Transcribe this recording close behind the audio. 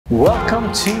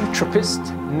Welcome to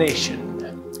Trappist Nation.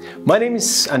 My name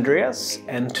is Andreas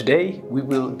and today we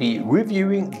will be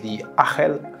reviewing the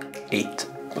Achel 8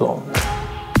 Blond.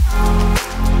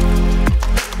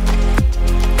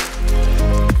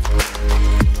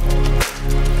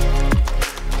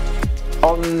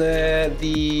 On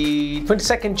the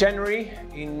 22nd January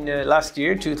in last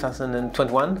year,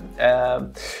 2021,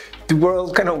 the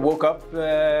world kind of woke up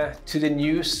to the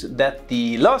news that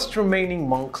the last remaining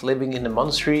monk living in the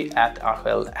monastery at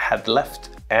Achel had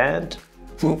left and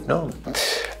moved on.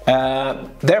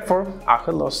 Therefore,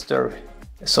 Achel lost their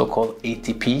so-called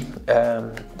ATP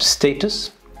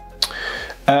status.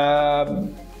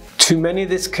 To many,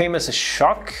 this came as a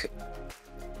shock,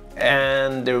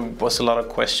 and there was a lot of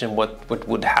question what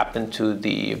would happen to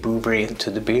the brewery and to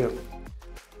the beer.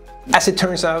 As it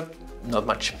turns out, not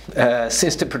much,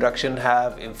 since the production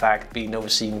have in fact been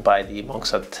overseen by the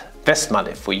monks at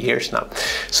Westmalle for years now,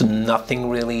 so nothing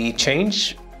really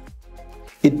changed.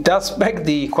 It does beg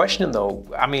the question though,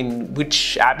 I mean,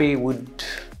 which abbey would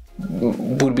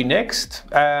be next?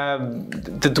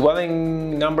 The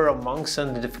dwelling number of monks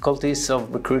and the difficulties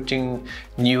of recruiting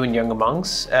new and younger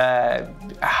monks,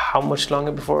 how much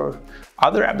longer before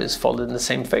other abbeys followed in the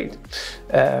same fate?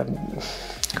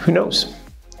 Who knows?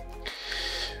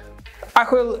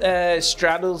 Achel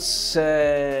straddles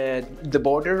the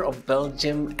border of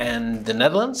Belgium and the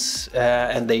Netherlands,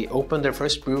 and they opened their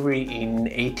first brewery in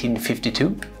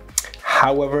 1852.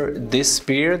 However, this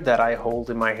beer that I hold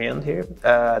in my hand here,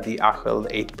 the Achel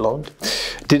 8 Blond,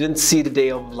 didn't see the day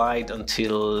of light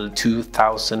until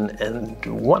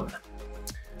 2001.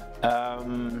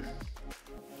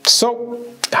 So,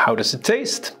 how does it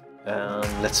taste?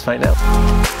 Let's find out.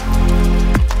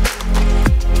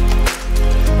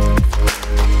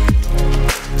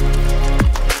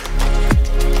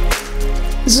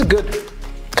 This is a good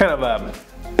kind of a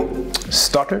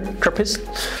starter Trappist,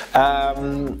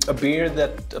 a beer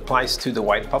that applies to the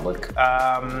white public.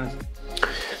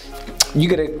 You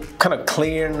get a kind of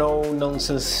clear,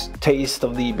 no-nonsense taste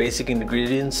of the basic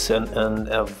ingredients and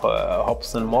of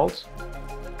hops and malts.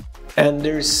 And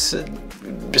there's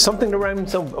something that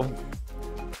reminds of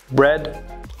bread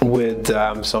with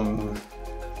some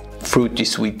fruity,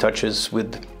 sweet touches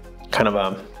with kind of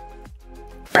a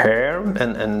pear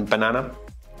and banana.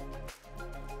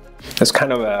 There's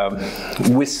kind of a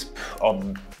wisp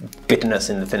of bitterness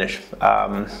in the finish.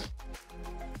 I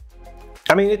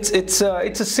mean, it's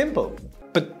a simple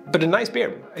but a nice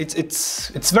beer.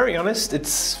 It's very honest.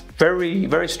 It's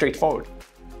very straightforward.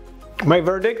 My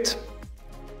verdict,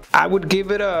 I would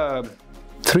give it a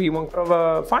 3/1 of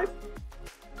a 5. All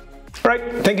right,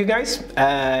 thank you guys,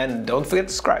 and don't forget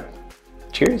to subscribe.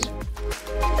 Cheers.